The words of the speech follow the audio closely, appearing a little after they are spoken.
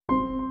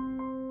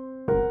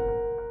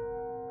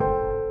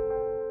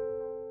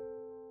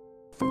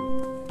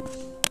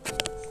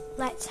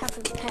let's have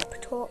a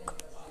pep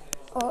talk.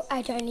 Or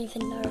I don't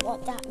even know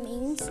what that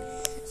means.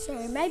 So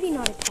maybe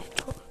not a pep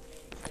talk.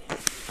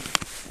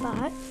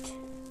 But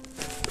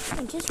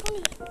I just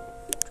want to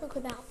talk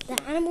about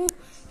the animal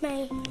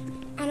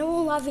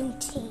loving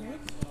team.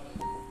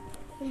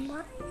 You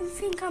might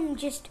think I'm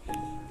just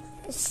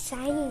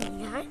saying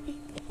that,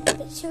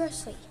 but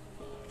seriously,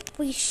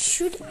 we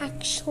should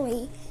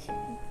actually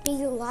be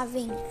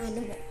loving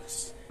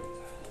animals.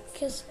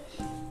 Because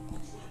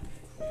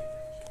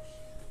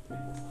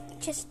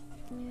just,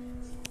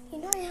 you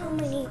know how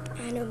many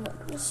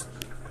animals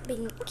have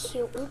been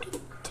killed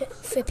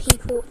for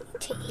people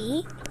to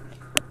eat?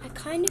 I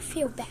kind of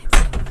feel bad.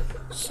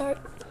 So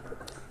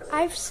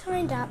I've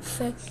signed up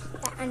for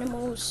the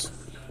Animals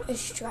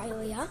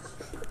Australia.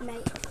 You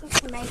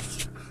can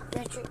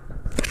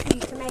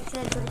make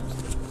their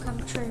dreams come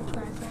true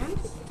program.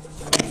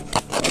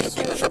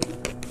 So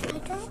I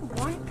don't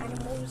want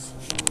animals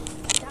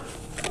to die.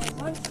 I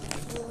want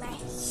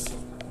less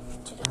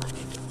to die.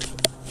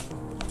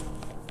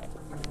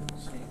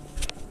 So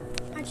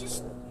I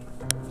just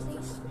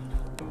please sign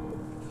up.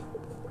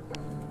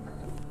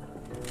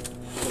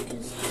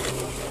 Because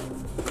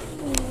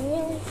we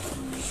really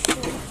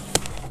should.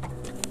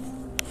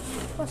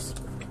 Plus,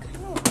 I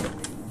kind of like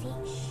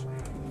fish.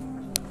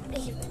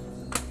 Even.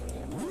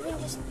 We can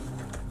just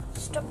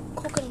stop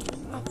cooking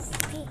up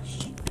fish.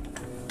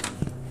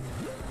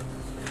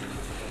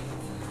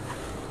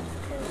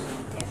 Because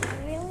they're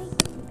really,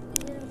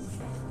 really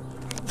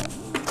fatty.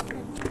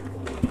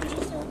 And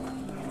just a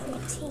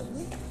routine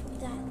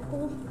that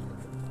all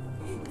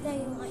they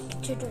like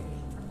to do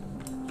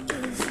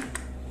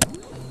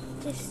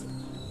is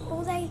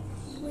all they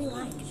really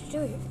like to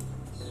do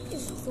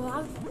is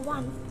love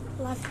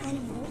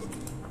animals,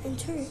 and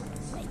two,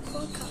 make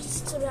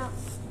podcasts about.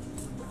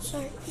 So,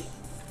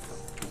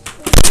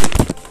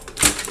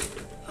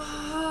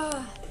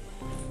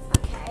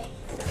 okay.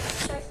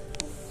 So,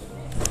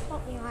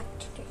 what we like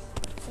to do.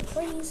 So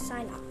please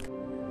sign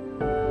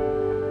up.